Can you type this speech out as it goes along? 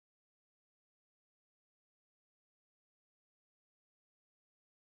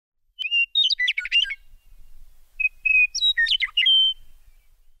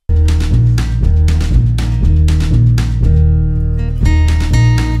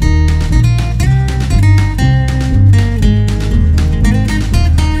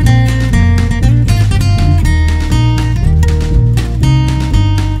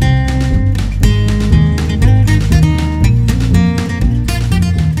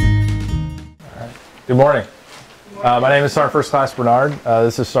Good morning. My name is Sergeant First Class Bernard.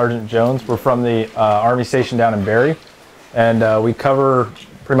 This is Sergeant Jones. We're from the Army Station down in Barrie, and we cover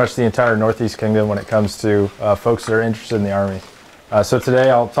pretty much the entire Northeast Kingdom when it comes to folks that are interested in the Army. So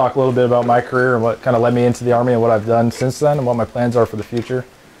today I'll talk a little bit about my career and what kind of led me into the Army and what I've done since then and what my plans are for the future.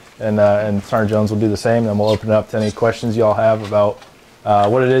 And Sergeant Jones will do the same, and we'll open it up to any questions you all have about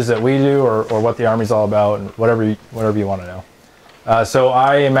what it is that we do or what the Army's all about, and whatever you want to know. So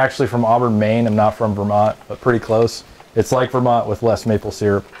I am actually from Auburn, Maine. I'm not from Vermont, but pretty close. It's like Vermont with less maple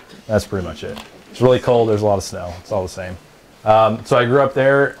syrup. That's pretty much it. It's really cold. There's a lot of snow. It's all the same. So I grew up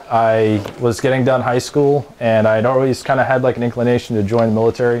there. I was getting done high school, and I'd always kind of had like an inclination to join the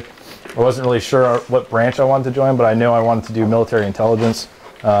military. I wasn't really sure what branch I wanted to join, but I knew I wanted to do military intelligence.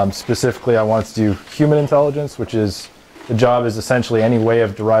 Specifically, I wanted to do human intelligence, which is the job is essentially any way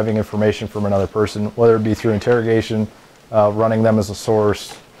of deriving information from another person, whether it be through interrogation, running them as a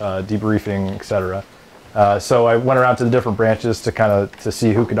source, debriefing, etc. So I went around to the different branches to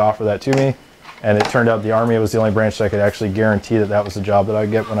see who could offer that to me, and it turned out the Army was the only branch that could actually guarantee that that was the job that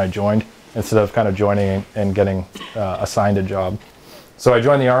I'd get when I joined, instead of kind of joining and getting assigned a job. So I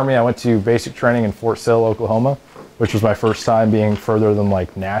joined the Army. I went to basic training in Fort Sill, Oklahoma, which was my first time being further than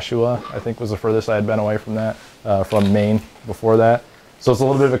like Nashua, I think was the furthest I had been away from that, from Maine before that. So it's a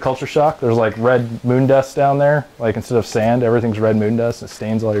little bit of a culture shock. There's like red moon dust down there. Like instead of sand, everything's red moon dust. It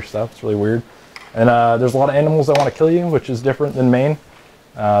stains all your stuff. It's really weird. And there's a lot of animals that want to kill you, which is different than Maine.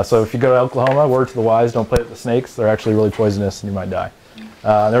 So if you go to Oklahoma, word to the wise, don't play with the snakes. They're actually really poisonous and you might die.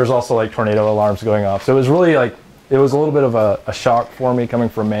 There was also like tornado alarms going off. So it was really like, it was a little bit of a shock for me coming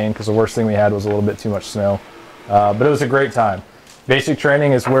from Maine, because the worst thing we had was a little bit too much snow. But it was a great time. Basic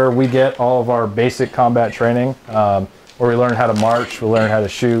training is where we get all of our basic combat training. Where we learn how to march, we learn how to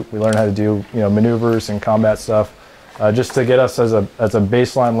shoot, we learn how to do maneuvers and combat stuff, just to get us as a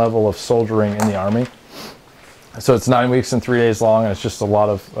baseline level of soldiering in the Army. So it's 9 weeks and 3 days long, and it's just a lot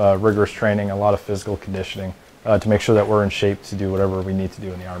of rigorous training, a lot of physical conditioning to make sure that we're in shape to do whatever we need to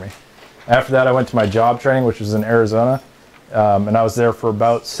do in the Army. After that, I went to my job training, which was in Arizona, and I was there for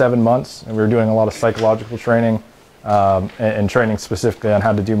about 7 months, and we were doing a lot of psychological training and training specifically on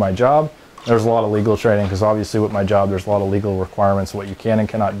how to do my job. There's a lot of legal training, because obviously with my job there's a lot of legal requirements, what you can and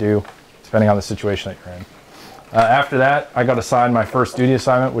cannot do depending on the situation that you're in. After that, I got assigned my first duty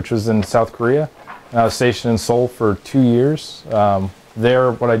assignment, which was in South Korea. And I was stationed in Seoul for 2 years.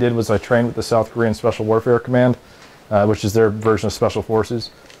 There, what I did was I trained with the South Korean Special Warfare Command, which is their version of Special Forces,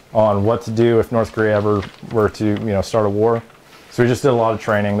 on what to do if North Korea ever were to start a war. So we just did a lot of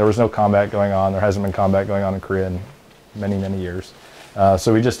training. There was no combat going on. There hasn't been combat going on in Korea in many, many years.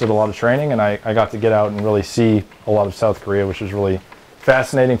 So we just did a lot of training, and I got to get out and really see a lot of South Korea, which was really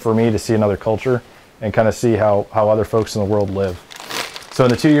fascinating for me to see another culture and kind of see how other folks in the world live. So in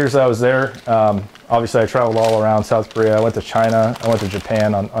the 2 years that I was there, obviously I traveled all around South Korea. I went to China, I went to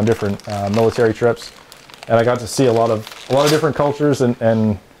Japan on different military trips, and I got to see a lot of different cultures and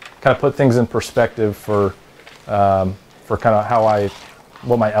kind of put things in perspective for kind of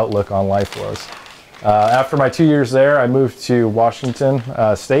what my outlook on life was. After my 2 years there, I moved to Washington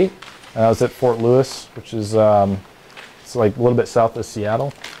State. I was at Fort Lewis, which is it's like a little bit south of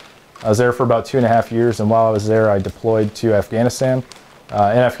Seattle. I was there for about 2.5 years, and while I was there, I deployed to Afghanistan. In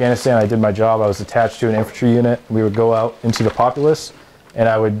Afghanistan, I did my job. I was attached to an infantry unit. We would go out into the populace, and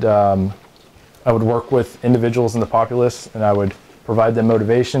I would work with individuals in the populace, and I would provide them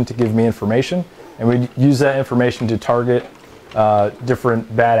motivation to give me information, and we'd use that information to target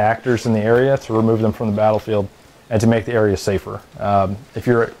different bad actors in the area, to remove them from the battlefield and to make the area safer. If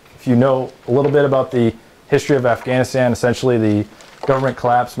you know a little bit about the history of Afghanistan, essentially the government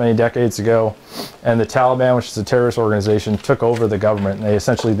collapsed many decades ago, and the Taliban, which is a terrorist organization, took over the government,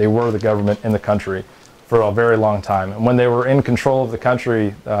 and they were the government in the country for a very long time. And when they were in control of the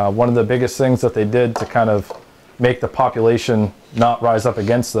country, one of the biggest things that they did to kind of make the population not rise up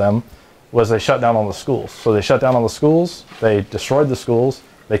against them was they shut down all the schools. So they shut down all the schools, they destroyed the schools,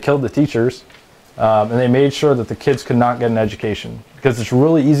 they killed the teachers, and they made sure that the kids could not get an education. Because it's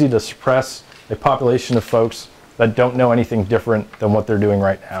really easy to suppress a population of folks that don't know anything different than what they're doing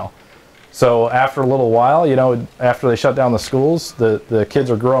right now. So after a little while, after they shut down the schools, the kids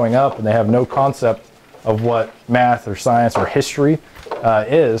are growing up and they have no concept of what math or science or history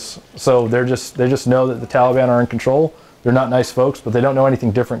is. So they just know that the Taliban are in control. They're not nice folks, but they don't know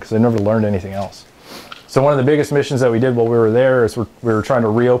anything different because they never learned anything else. So one of the biggest missions that we did while we were there is we were trying to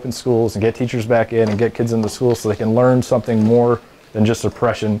reopen schools and get teachers back in and get kids into schools so they can learn something more than just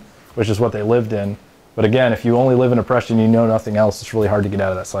oppression, which is what they lived in. But again, if you only live in oppression, you know nothing else, it's really hard to get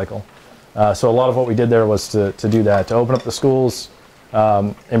out of that cycle. So a lot of what we did there was to do that, to open up the schools,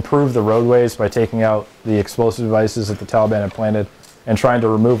 improve the roadways by taking out the explosive devices that the Taliban had planted and trying to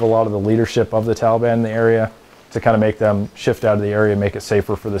remove a lot of the leadership of the Taliban in the area to kind of make them shift out of the area and make it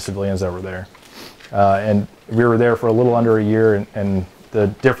safer for the civilians that were there. And we were there for a little under a year, and the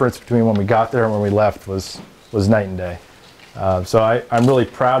difference between when we got there and when we left was night and day. So I'm really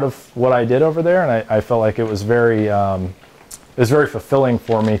proud of what I did over there, and I felt like it was very fulfilling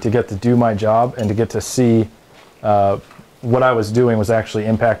for me to get to do my job and to get to see what I was doing was actually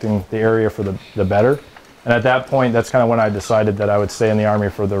impacting the area for the better. And at that point, that's kind of when I decided that I would stay in the Army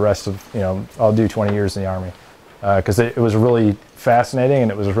for the rest of, I'll do 20 years in the Army. Because it was really fascinating and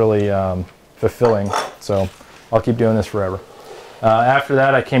it was really fulfilling. So I'll keep doing this forever. After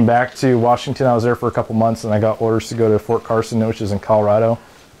that, I came back to Washington. I was there for a couple months, and I got orders to go to Fort Carson, which is in Colorado,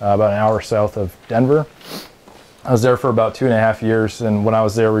 about an hour south of Denver. I was there for about 2.5 years, and when I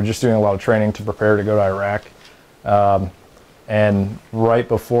was there, we were just doing a lot of training to prepare to go to Iraq. And right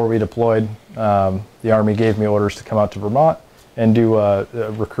before we deployed, the Army gave me orders to come out to Vermont and do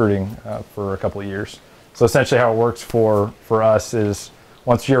recruiting for a couple of years. So essentially how it works for us is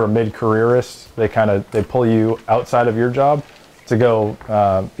once you're a mid-careerist, they pull you outside of your job to go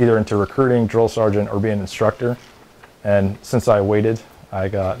either into recruiting, drill sergeant, or be an instructor. And since I waited, I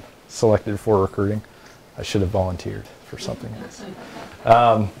got selected for recruiting. I should have volunteered for something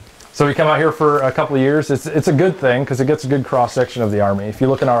else. So we come out here for a couple of years. It's a good thing because it gets a good cross-section of the Army. If you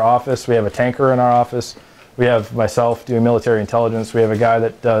look in our office, we have a tanker in our office. We have myself doing military intelligence. We have a guy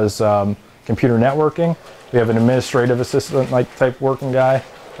that does computer networking. We have an administrative assistant type working guy.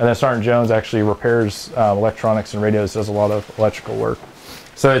 And then Sergeant Jones actually repairs electronics and radios, does a lot of electrical work.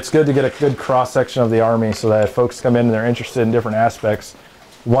 So it's good to get a good cross-section of the Army so that if folks come in and they're interested in different aspects,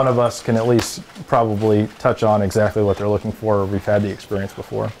 one of us can at least probably touch on exactly what they're looking for, or we've had the experience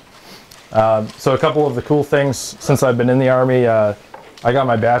before. So a couple of the cool things since I've been in the Army, I got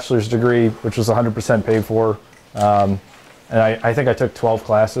my bachelor's degree, which was 100% paid for. And I think I took 12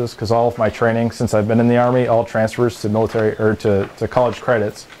 classes because all of my training since I've been in the Army all transfers to military or to college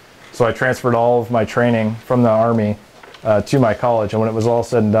credits. So I transferred all of my training from the Army to my college, and when it was all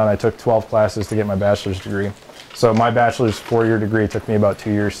said and done, I took 12 classes to get my bachelor's degree. So my bachelor's 4-year degree took me about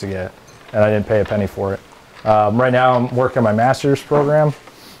 2 years to get, and I didn't pay a penny for it. Right now I'm working on my master's program,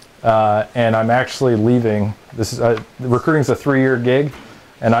 and I'm actually leaving. Recruiting's a 3-year gig,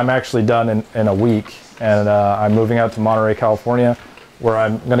 and I'm actually done in a week. And I'm moving out to Monterey, California, where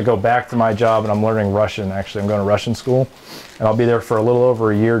I'm going to go back to my job, and I'm learning Russian. Actually, I'm going to Russian school, and I'll be there for a little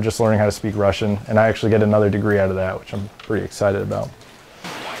over a year just learning how to speak Russian, and I actually get another degree out of that, which I'm pretty excited about.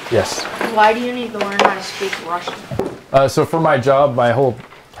 Yes? Why do you need to learn how to speak Russian? So for my job, my whole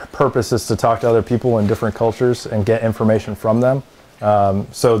purpose is to talk to other people in different cultures and get information from them.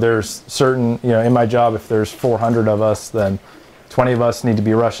 So there's certain, in my job, if there's 400 of us, then 20 of us need to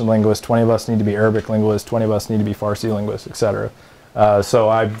be Russian linguists, 20 of us need to be Arabic linguists, 20 of us need to be Farsi linguists, etc. So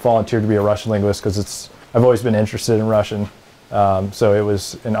I volunteered to be a Russian linguist because I've always been interested in Russian. So it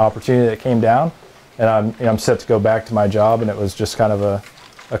was an opportunity that came down, and I'm set to go back to my job, and it was just kind of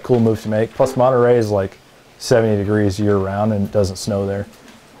a cool move to make. Plus Monterey is like 70 degrees year round and it doesn't snow there.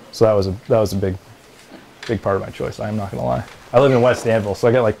 So that was a big part of my choice, I'm not gonna lie. I live in West Danville, so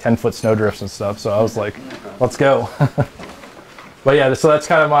I got like 10-foot snow drifts and stuff, so I was like, let's go. But yeah, so that's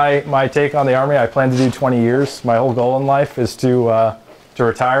kind of my take on the Army. I plan to do 20 years. My whole goal in life is to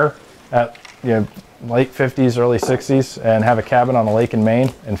retire at late 50s, early 60s, and have a cabin on a lake in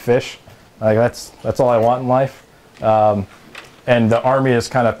Maine and fish. Like that's all I want in life. And the Army has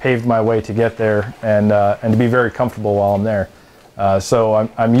kind of paved my way to get there and to be very comfortable while I'm there. So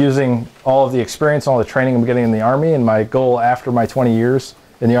I'm using all of the experience, all the training I'm getting in the Army, and my goal after my 20 years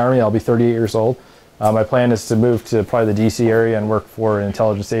in the Army, I'll be 38 years old. My plan is to move to probably the DC area and work for an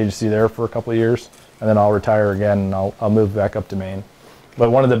intelligence agency there for a couple of years, and then I'll retire again and I'll move back up to Maine. But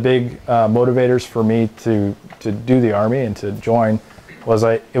one of the big motivators for me to do the Army and to join was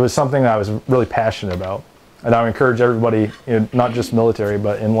it was something that I was really passionate about. And I would encourage everybody, not just military,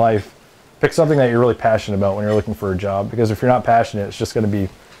 but in life, pick something that you're really passionate about when you're looking for a job. Because if you're not passionate, it's just going to be,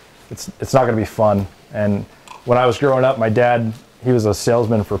 it's not going to be fun. And when I was growing up, my dad, he was a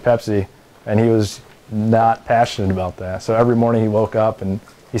salesman for Pepsi, and he was not passionate about that. So every morning he woke up and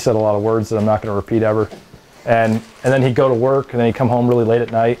he said a lot of words that I'm not going to repeat ever. And then he'd go to work, and then he'd come home really late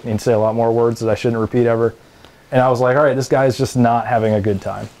at night and he'd say a lot more words that I shouldn't repeat ever. And I was like, all right, this guy's just not having a good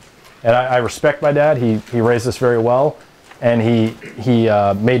time. And I respect my dad. He raised us very well, and he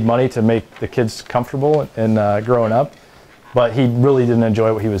made money to make the kids comfortable and growing up, but he really didn't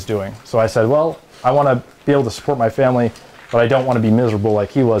enjoy what he was doing. So I said, well, I want to be able to support my family, but I don't want to be miserable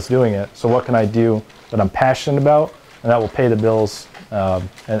like he was doing it. So what can I do that I'm passionate about and that will pay the bills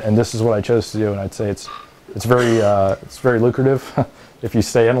and this is what I chose to do. And I'd say it's very lucrative if you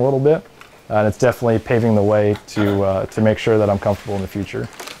stay in a little bit, and it's definitely paving the way to make sure that I'm comfortable in the future.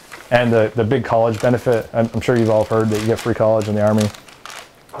 And the big college benefit, I'm sure you've all heard that you get free college in the Army.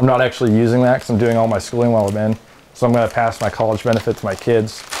 I'm not actually using that because I'm doing all my schooling while I'm in. So I'm going to pass my college benefit to my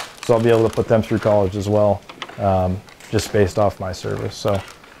kids. So I'll be able to put them through college as well, just based off my service. So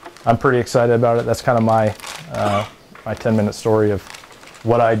I'm pretty excited about it. That's kind of my 10-minute story of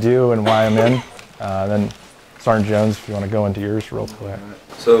what I do and why I'm in. Then Sergeant Jones, if you want to go into yours real quick.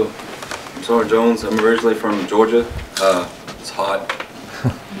 So I'm Sergeant Jones. I'm originally from Georgia. It's hot.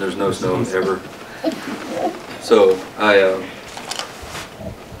 There's no snow ever. So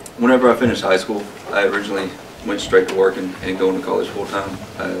whenever I finished high school, I originally went straight to work and going to college full time.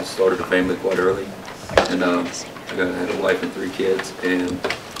 I started a family quite early, and I had a wife and 3 kids, and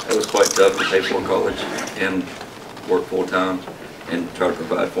it was quite tough to pay for college and work full time and try to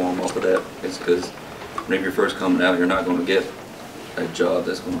provide for them off of that. It's because whenever you're first coming out, you're not going to get a job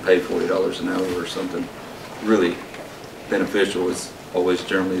that's going to pay $40 an hour or something really beneficial. It's always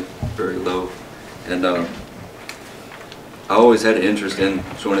generally very low, and I always had an interest in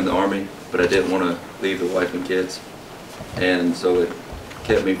joining the Army, but I didn't want to leave the wife and kids, and so it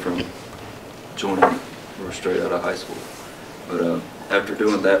kept me from joining straight out of high school. But after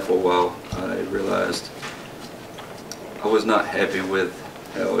doing that for a while, I realized I was not happy with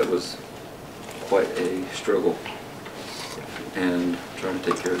how it was quite a struggle and trying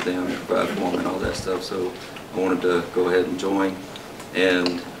to take care of them and provide for them and all that stuff. So I wanted to go ahead and join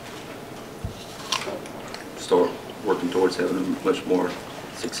and start working towards having a much more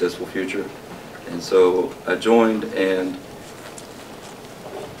successful future. And so I joined, and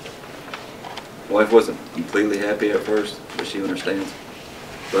my wife wasn't completely happy at first, but she understands.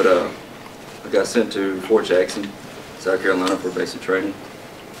 But I got sent to Fort Jackson, South Carolina for basic training.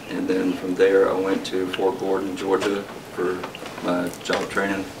 And then from there I went to Fort Gordon, Georgia for my job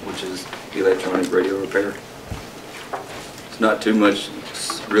training, which is electronic radio repair. It's not too much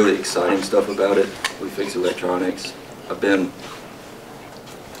really exciting stuff about it. We fix electronics.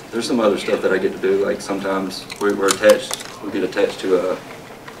 There's some other stuff that I get to do, like sometimes we get attached to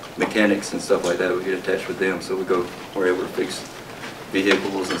mechanics and stuff like that. We get attached with them, so we're able to fix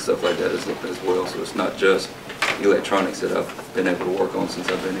vehicles and stuff like that as well. So it's not just electronics that I've been able to work on since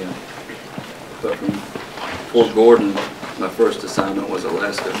I've been in. But from Fort Gordon, my first assignment was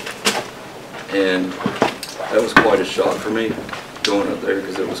Alaska, and that was quite a shock for me going up there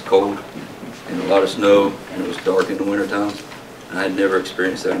because it was cold and a lot of snow, and it was dark in the wintertime. And I had never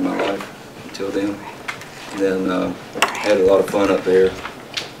experienced that in my life until then. And then I had a lot of fun up there. It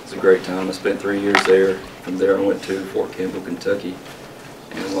was a great time. I spent 3 years there. From there I went to Fort Campbell, Kentucky.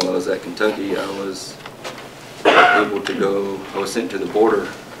 And while I was at Kentucky, I was able to go, I was sent to the border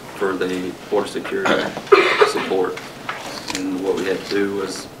for the border security support. And what we had to do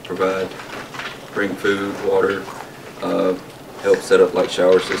was bring food, water, help set up like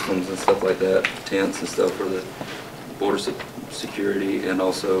shower systems and stuff like that, tents and stuff for the border security, and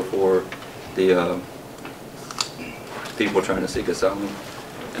also for the people trying to seek asylum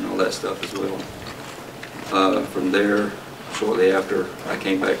and all that stuff as well. From there, shortly after I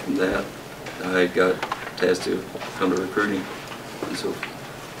came back from that, I got tasked to come to recruiting, and so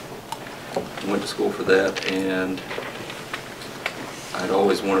I went to school for that, and I'd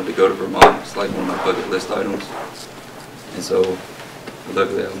always wanted to go to Vermont. It's like one of my bucket list items, and so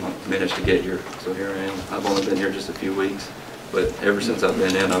luckily I managed to get here, so here I am. I've only been here just a few weeks, but ever since I've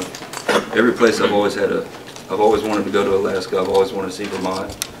been in, every place I've always wanted to go to Alaska. I've always wanted to see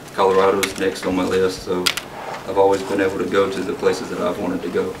Vermont. Colorado's next on my list, so I've always been able to go to the places that I've wanted to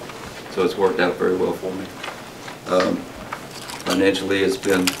go. So it's worked out very well for me. Financially, it's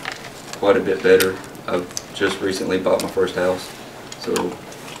been quite a bit better. I've just recently bought my first house, so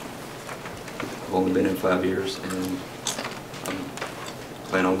I've only been in 5 years, and I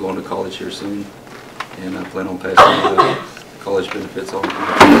plan on going to college here soon, and I plan on passing the college benefits on to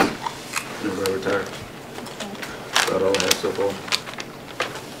my kids whenever I retire. That's about all I have so far.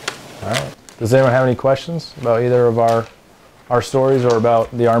 All right. Does anyone have any questions about either of our stories, or about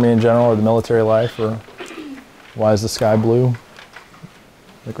the Army in general, or the military life, or why is the sky blue,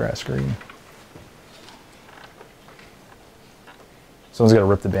 the grass green? Someone's got to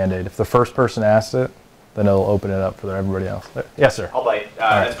rip the Band-Aid. If the first person asks it, then it'll open it up for everybody else. Yes, sir. I'll bite.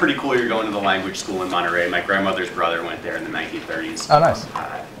 It's pretty cool you're going to the language school in Monterey. My grandmother's brother went there in the 1930s. Oh, nice.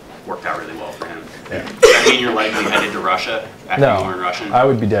 Worked out really well for him. Yeah. Does that mean you're likely headed to Russia after you learn Russian? I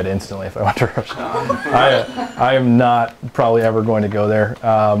would be dead instantly if I went to Russia. I am not probably ever going to go there.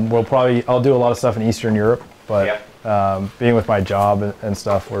 I'll do a lot of stuff in Eastern Europe, but being with my job and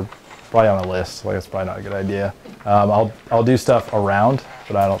stuff, we're probably on a list. Like, it's probably not a good idea. I'll do stuff around,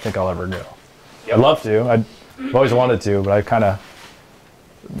 but I don't think I'll ever go. Yep. I'd love to. I've always wanted to, but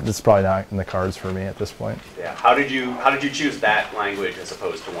it's probably not in the cards for me at this point. Yeah. How did you choose that language as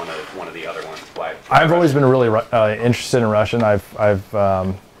opposed to one of the other ones? Why? I've always been really interested in Russian. I've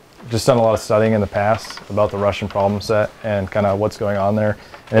just done a lot of studying in the past about the Russian problem set and kind of what's going on there.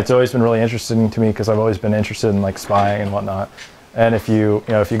 And it's always been really interesting to me because I've always been interested in like spying and whatnot. And if you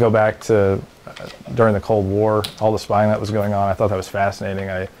go back to during the Cold War, all the spying that was going on, I thought that was fascinating.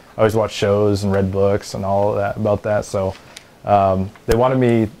 I always watched shows and read books and all of that about that. So they wanted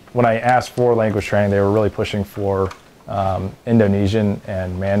me, when I asked for language training, they were really pushing for Indonesian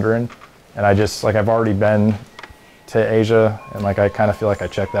and Mandarin. And I've already been to Asia, and like I kind of feel like I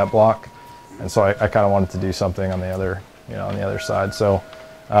checked that block, and so I kind of wanted to do something on the other side. So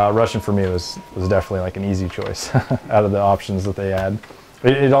Russian for me was definitely like an easy choice out of the options that they had.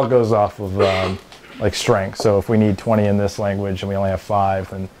 It all goes off of like strength. So if we need 20 in this language and we only have 5,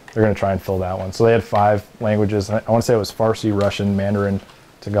 then they're going to try and fill that one. So they had 5 languages. I want to say it was Farsi, Russian, Mandarin,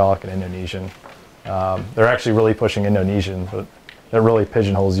 Tagalog, and Indonesian. They're actually really pushing Indonesian, but that really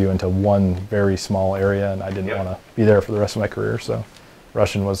pigeonholes you into one very small area, and I didn't want to be there for the rest of my career. So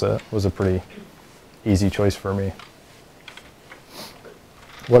Russian was a pretty easy choice for me.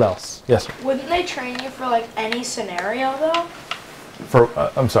 What else? Yes, sir. Wouldn't they train you for like any scenario though?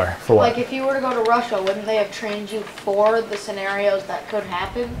 I'm sorry, for what? Like if you were to go to Russia, wouldn't they have trained you for the scenarios that could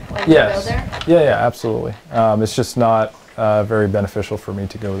happen when Yes. you go there? Yeah, absolutely. It's just not very beneficial for me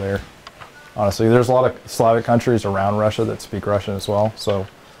to go there. Honestly, there's a lot of Slavic countries around Russia that speak Russian as well, so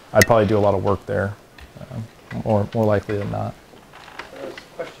I'd probably do a lot of work there, more likely than not.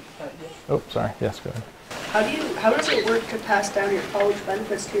 Oh, sorry. Yes, go ahead. How does it work to pass down your college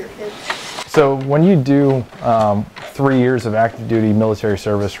benefits to your kids? So when you do 3 years of active duty military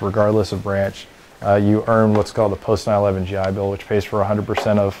service, regardless of branch, you earn what's called a post 9/11 GI Bill, which pays for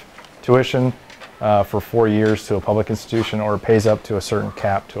 100% of tuition for 4 years to a public institution, or pays up to a certain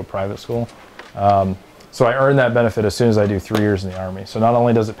cap to a private school. So I earn that benefit as soon as I do 3 years in the Army. So not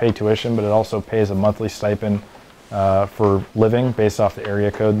only does it pay tuition, but it also pays a monthly stipend for living based off the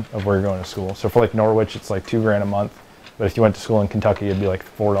area code of where you're going to school. So for like Norwich, it's like $2 grand a month. But if you went to school in Kentucky, it'd be like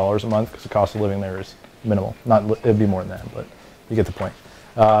 $4 a month because the cost of living there is minimal. It'd be more than that, but you get the point.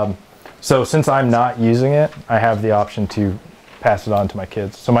 So since I'm not using it, I have the option to pass it on to my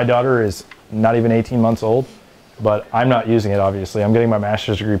kids. So my daughter is not even 18 months old, but I'm not using it, obviously. I'm getting my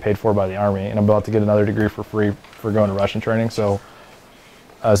master's degree paid for by the Army, and I'm about to get another degree for free for going to Russian training. So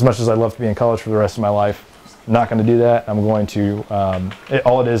as much as I'd love to be in college for the rest of my life, I'm not going to do that. I'm going to,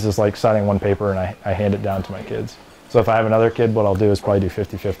 all it is like signing one paper, and I hand it down to my kids. So if I have another kid, what I'll do is probably do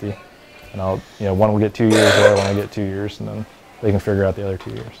 50-50. And one will get 2 years, the other one will get 2 years, and then they can figure out the other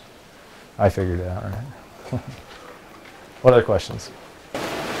 2 years. I figured it out, right? What other questions?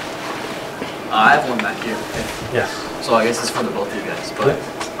 I have one back here. Yes. So I guess it's for the both of you guys, but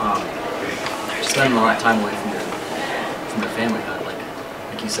spending a lot of time away from your family,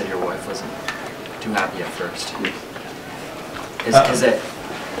 like you said, your wife wasn't too happy at first.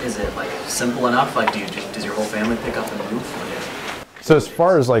 Is it like simple enough? Like, does your whole family pick up and move? So as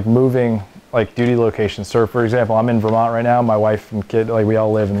far as like moving, like duty locations. So for example, I'm in Vermont right now. My wife and kid, like we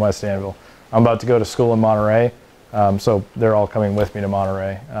all live in West Danville. I'm about to go to school in Monterey. So they're all coming with me to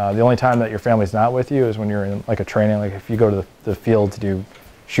Monterey. The only time that your family's not with you is when you're in like a training, like if you go to the field to do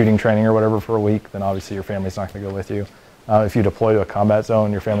shooting training or whatever for a week, then obviously your family's not going to go with you. If you deploy to a combat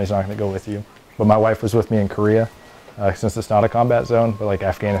zone, your family's not going to go with you. But my wife was with me in Korea, since it's not a combat zone, but like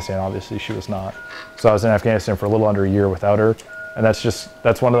Afghanistan, obviously she was not. So I was in Afghanistan for a little under a year without her. And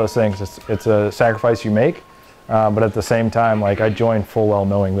that's one of those things. It's a sacrifice you make, but at the same time, like I joined full well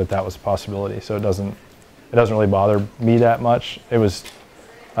knowing that that was a possibility. So it doesn't really bother me that much. It was,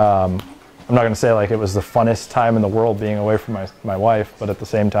 I'm not going to say like it was the funnest time in the world being away from my wife, but at the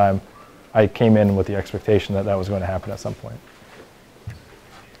same time, I came in with the expectation that that was going to happen at some point.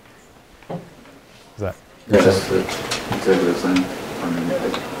 Is that? Yeah, that's exactly the same. I mean,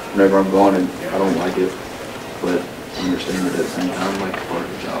 whenever I'm gone and I don't like it, but I understand it at the same time, like part of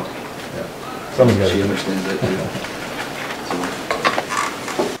the job. Yeah. Someone's got She it. understands that too.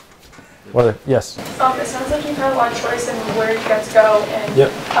 Yes. It sounds like you've had a lot of choice in where you guys go and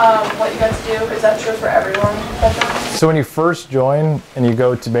Yep. what you guys do. Is that true for everyone that joins? So when you first join and you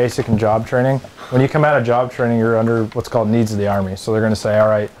go to basic and job training, when you come out of job training, you're under what's called needs of the Army. So they're going to say, all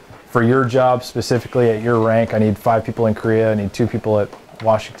right, for your job specifically at your rank, I need 5 people in Korea, I need 2 people at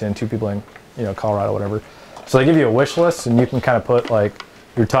Washington, 2 people in Colorado, whatever. So they give you a wish list, and you can kind of put like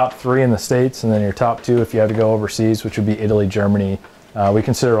your top 3 in the States, and then your top 2 if you had to go overseas, which would be Italy, Germany. We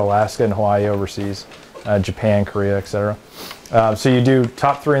consider Alaska and Hawaii overseas, Japan, Korea, etc. So you do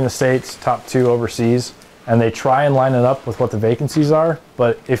top 3 in the States, top 2 overseas, and they try and line it up with what the vacancies are.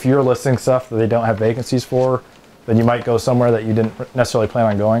 But if you're listing stuff that they don't have vacancies for, then you might go somewhere that you didn't necessarily plan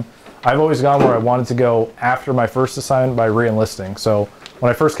on going. I've always gone where I wanted to go after my first assignment by re-enlisting. So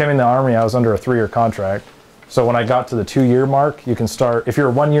when I first came in the Army, I was under a 3-year contract. So when I got to the 2-year mark, you can start, if you're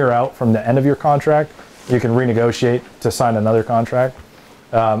 1 year out from the end of your contract, you can renegotiate to sign another contract.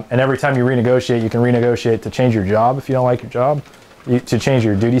 And every time you renegotiate, you can renegotiate to change your job if you don't like your job, to change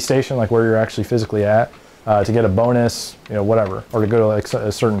your duty station, like where you're actually physically at, to get a bonus, whatever, or to go to like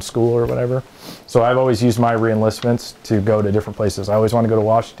a certain school or whatever. So I've always used my re-enlistments to go to different places. I always want to go to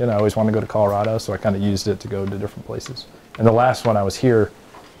Washington. I always want to go to Colorado, so I kind of used it to go to different places. And the last one, I was here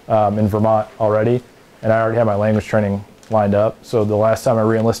in Vermont already, and I already had my language training lined up. So the last time I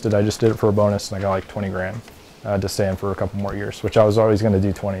re-enlisted, I just did it for a bonus, and I got like 20 grand to stay in for a couple more years, which I was always going to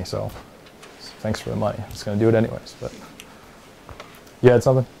do 20. So thanks for the money. I was going to do it anyways. But you had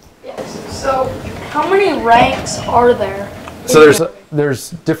something? Yes. So how many ranks are there? So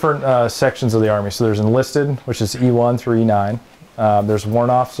there's different sections of the Army. So there's enlisted, which is E1 through E9. There's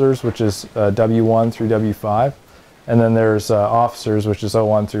warrant officers, which is W1 through W5. And then there's officers, which is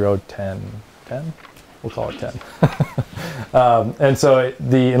O1 through O10. 10? We'll call it 10. And so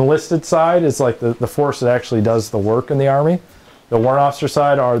the enlisted side is like the force that actually does the work in the Army. The warrant officer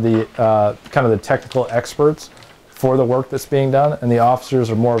side are the kind of the technical experts for the work that's being done, and the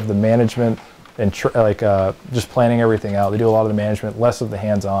officers are more of the management and just planning everything out. They do a lot of the management, less of the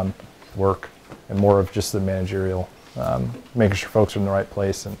hands-on work, and more of just the managerial, making sure folks are in the right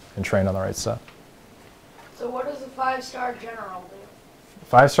place and trained on the right stuff. So what does a 5-star general do?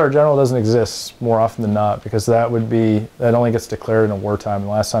 5-star general doesn't exist more often than not, because that only gets declared in a wartime. The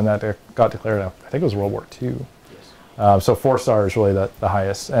last time that got declared, I think it was World War II. Yes. So 4-star is really the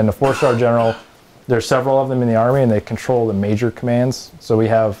highest. And the 4-star general, there's several of them in the Army, and they control the major commands. So we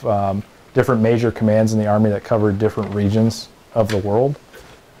have different major commands in the Army that cover different regions of the world.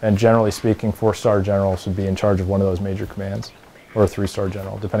 And generally speaking, 4-star generals would be in charge of one of those major commands, or a 3-star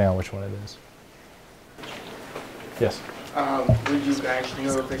general, depending on which one it is. Yes? Would you guys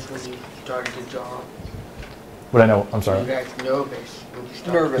nervous when you started the job? Would I know? I'm sorry. Were you guys nervous when you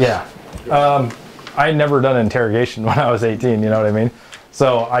started? Yeah. I had never done an interrogation when I was 18, you know what I mean?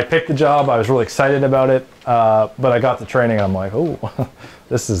 So I picked the job, I was really excited about it, but I got the training and I'm like, oh,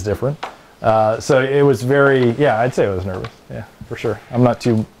 this is different. So it was I'd say I was nervous, yeah, for sure. I'm not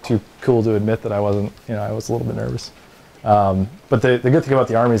too cool to admit that I wasn't, I was a little bit nervous. But the good thing about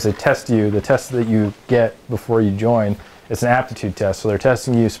the Army is they test you, the test that you get before you join, it's an aptitude test. So they're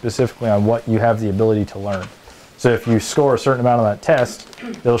testing you specifically on what you have the ability to learn. So if you score a certain amount on that test,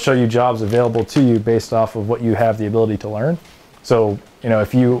 they'll show you jobs available to you based off of what you have the ability to learn. So,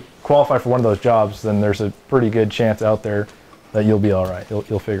 if you qualify for one of those jobs, then there's a pretty good chance out there that you'll be all right.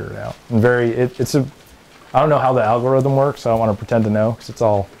 You'll figure it out. And I don't know how the algorithm works. I don't want to pretend to know because it's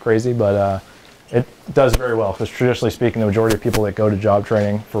all crazy, but it does very well. Because traditionally speaking, the majority of people that go to job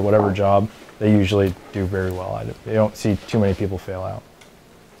training for whatever job, they usually do very well. You don't see too many people fail out.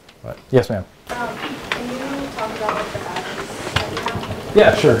 But yes, ma'am. Can you talk about what the badges?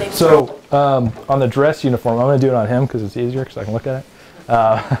 Yeah, sure. So on the dress uniform, I'm going to do it on him because it's easier because I can look at it.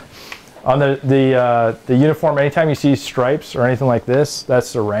 On the uniform, anytime you see stripes or anything like this,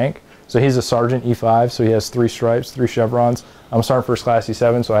 that's the rank. So he's a sergeant E5, so he has 3 stripes, 3 chevrons. I'm a sergeant first class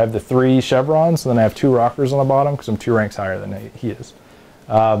E7, so I have the 3 chevrons, and then I have 2 rockers on the bottom because I'm 2 ranks higher than he is.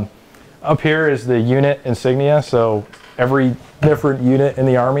 Up here is the unit insignia, so every different unit in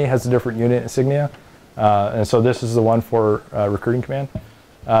the Army has a different unit insignia. And so this is the one for recruiting command.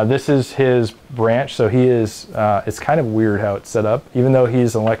 This is his branch, so he is, it's kind of weird how it's set up. Even though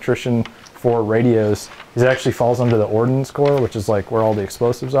he's an electrician for radios, he actually falls under the Ordnance Corps, which is like where all the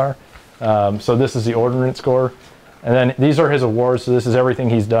explosives are. So this is the Ordnance Corps. And then these are his awards, so this is everything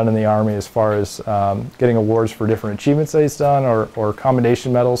he's done in the Army as far as getting awards for different achievements that he's done, or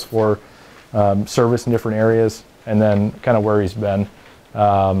commendation medals for service in different areas, and then kind of where he's been.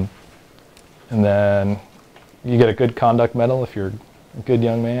 And then you get a good conduct medal if you're a good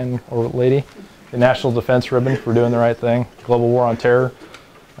young man or lady. The National Defense Ribbon for doing the right thing. Global War on Terror,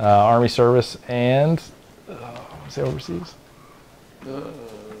 Army service, and say overseas.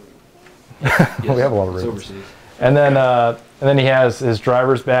 Yes, we have a lot of ribbons. overseas. And then he has his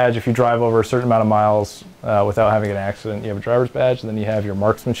driver's badge. If you drive over a certain amount of miles without having an accident, you have a driver's badge. And then you have your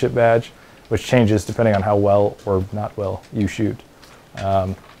marksmanship badge, which changes depending on how well or not well you shoot.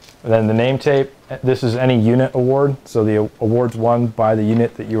 And then the name tape, this is any unit award. So the award's won by the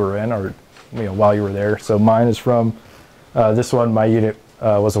unit that you were in, or while you were there. So mine is from this one. My unit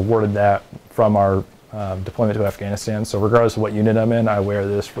was awarded that from our deployment to Afghanistan. So regardless of what unit I'm in, I wear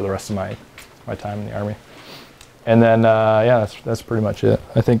this for the rest of my time in the Army. And then yeah, that's pretty much it.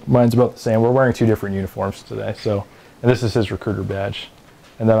 I think mine's about the same. We're wearing 2 different uniforms today. So, and this is his recruiter badge.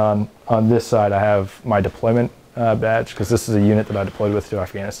 And then on this side, I have my deployment badge, because this is a unit that I deployed with to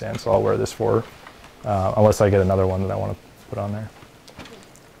Afghanistan. So I'll wear this for, unless I get another one that I want to put on there.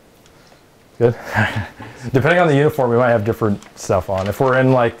 Good. Depending on the uniform, we might have different stuff on. If we're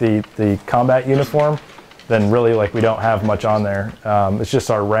in like the combat uniform, then really like we don't have much on there. It's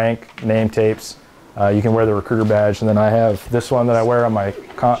just our rank, name tapes. You can wear the recruiter badge, and then I have this one that I wear on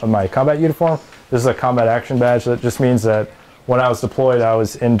my combat uniform. This is a combat action badge. That just means that when I was deployed, I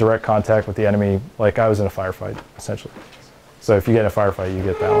was in direct contact with the enemy, like I was in a firefight, essentially. So if you get in a firefight, you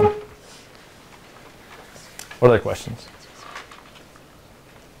get that one. What other questions?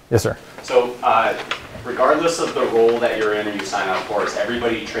 Yes, sir. So, regardless of the role that you're in and you sign up for, is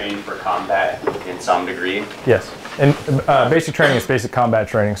everybody trained for combat in some degree? Yes. And basic training is basic combat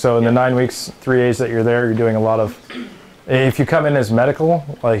training. So in the 9 weeks, 3 days that you're there, you're doing a lot of, if you come in as medical,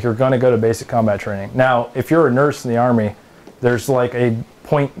 like you're going to go to basic combat training. Now, if you're a nurse in the Army, there's like a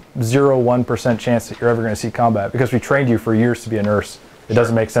 0.01% chance that you're ever going to see combat, because we trained you for years to be a nurse. It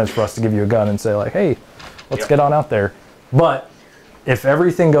doesn't make sense for us to give you a gun and say like, hey, let's get on out there. But if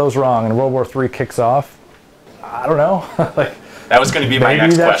everything goes wrong and World War III kicks off, I don't know. Like, that was going to be my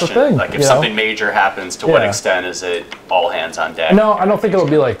next question. Thing, like, if something major happens, to what extent is it all hands on deck? No, I don't think it'll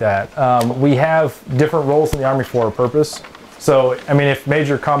be like that. We have different roles in the Army for a purpose. So, I mean, if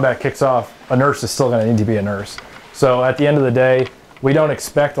major combat kicks off, a nurse is still going to need to be a nurse. So at the end of the day, we don't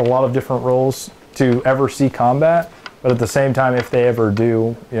expect a lot of different roles to ever see combat. But at the same time, if they ever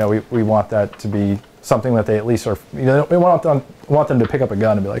do, we want that to be something that they at least are, we want them to pick up a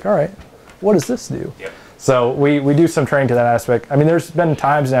gun and be like, all right, what does this do? Yep. So we do some training to that aspect. I mean, there's been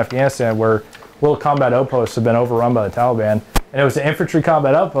times in Afghanistan where little combat outposts have been overrun by the Taliban, and it was the infantry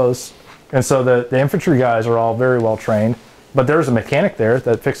combat outposts, and so the infantry guys are all very well trained, but there's a mechanic there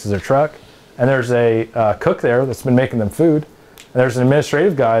that fixes their truck, and there's a cook there that's been making them food, and there's an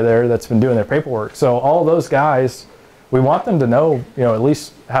administrative guy there that's been doing their paperwork. So all those guys, we want them to know, at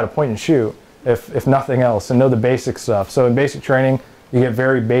least how to point and shoot, if nothing else, and know the basic stuff. So in basic training, you get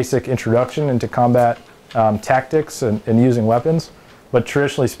very basic introduction into combat tactics and using weapons. But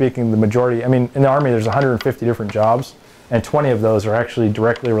traditionally speaking, the majority, I mean, in the Army, there's 150 different jobs, and 20 of those are actually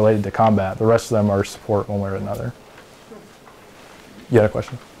directly related to combat. The rest of them are support one way or another. You had a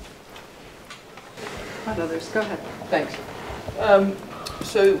question? Not others. Go ahead. Thanks.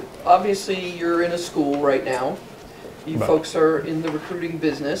 So obviously you're in a school right now. You folks are in the recruiting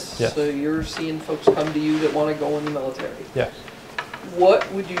business, yes. So you're seeing folks come to you that want to go in the military. Yes. What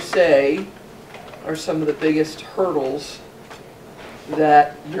would you say are some of the biggest hurdles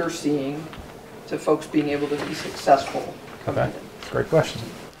that you're seeing to folks being able to be successful coming in? Great question.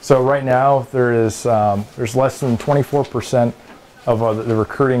 So right now there's less than 24% of the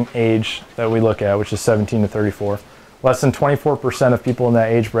recruiting age that we look at, which is 17 to 34. Less than 24% of people in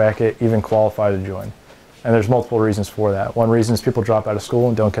that age bracket even qualify to join. And there's multiple reasons for that. One reason is people drop out of school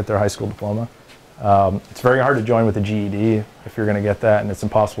and don't get their high school diploma. It's very hard to join with a GED if you're going to get that, and it's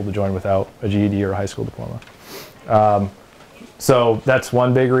impossible to join without a GED or a high school diploma. So that's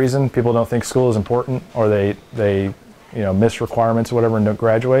one big reason. People don't think school is important, or they miss requirements or whatever and don't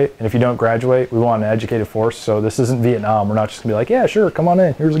graduate. And if you don't graduate, we want an educated force. So this isn't Vietnam. We're not just going to be like, yeah, sure, come on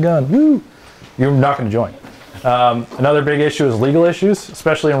in, here's a gun, woo. You're not going to join. Another big issue is legal issues,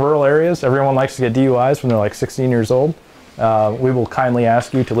 especially in rural areas. Everyone likes to get DUIs when they're like 16 years old. We will kindly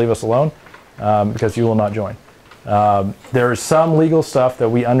ask you to leave us alone because you will not join. There is some legal stuff that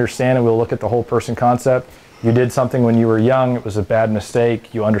we understand, and we'll look at the whole person concept. You did something when you were young, it was a bad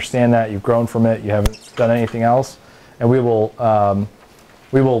mistake, you understand that, you've grown from it, you haven't done anything else, and we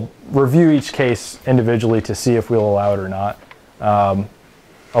will review each case individually to see if we'll allow it or not.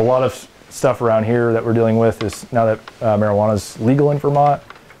 A lot of stuff around here that we're dealing with is now that marijuana is legal in Vermont,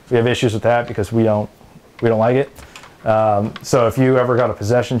 we have issues with that because we don't like it. So if you ever got a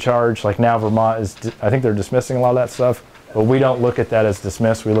possession charge, like now Vermont is, I think they're dismissing a lot of that stuff, but we don't look at that as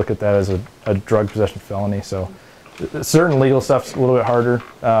dismissed. We look at that as a drug possession felony. So certain legal stuff's a little bit harder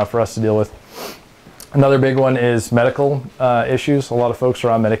for us to deal with. Another big one is medical issues. A lot of folks are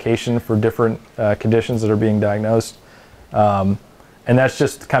on medication for different conditions that are being diagnosed. And that's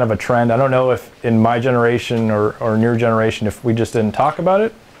just kind of a trend. I don't know if in my generation or in your generation, if we just didn't talk about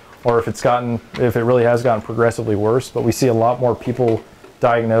it, or if it really has gotten progressively worse. But we see a lot more people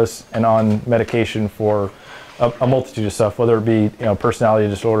diagnosed and on medication for a multitude of stuff, whether it be personality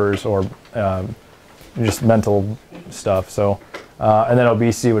disorders or just mental stuff. So, and then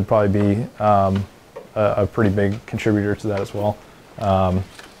obesity would probably be a pretty big contributor to that as well.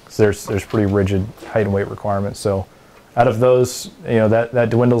 So there's pretty rigid height and weight requirements. So out of those, that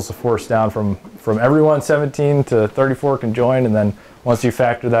dwindles the force down from everyone 17 to 34 can join, and then once you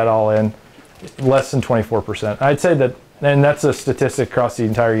factor that all in, less than 24%. I'd say that, and that's a statistic across the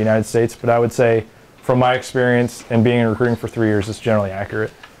entire United States, but I would say from my experience and being in recruiting for 3 years, it's generally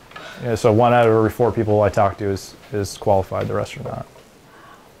accurate. So 1 out of every 4 people I talk to is qualified, the rest are not.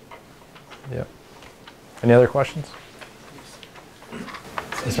 Yep. Any other questions?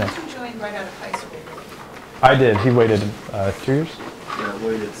 Yes, So ma'am. you joined right out of high school. I did. He waited 2 years. Yeah,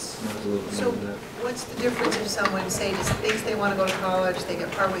 waited a little bit So more than that. what's the difference if someone, say, just thinks they want to go to college, they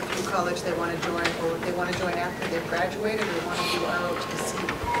get partway through college, they want to join, or they want to join after they've graduated, or want to do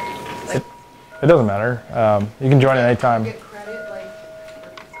ROTC? Like, It doesn't matter. You can join at any time. get credit, like,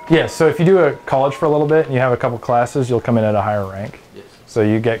 Yeah, so if you do a college for a little bit and you have a couple classes, you'll come in at a higher rank. Yes. So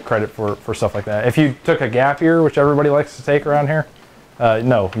you get credit for stuff like that. If you took a gap year, which everybody likes to take around here,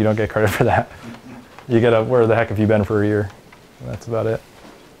 no, you don't get credit for that. You get a where the heck have you been for a year? That's about it.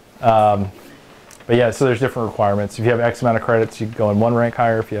 But yeah, so there's different requirements. If you have X amount of credits, you go in 1 rank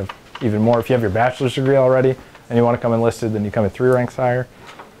higher. If you have even more, if you have your bachelor's degree already and you want to come enlisted, then you come in 3 ranks higher.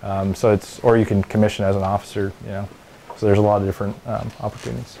 So or you can commission as an officer, So there's a lot of different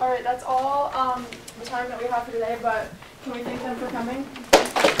opportunities. All right, that's all the time that we have for today, but can we thank them for coming?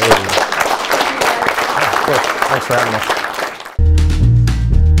 Thanks for having us.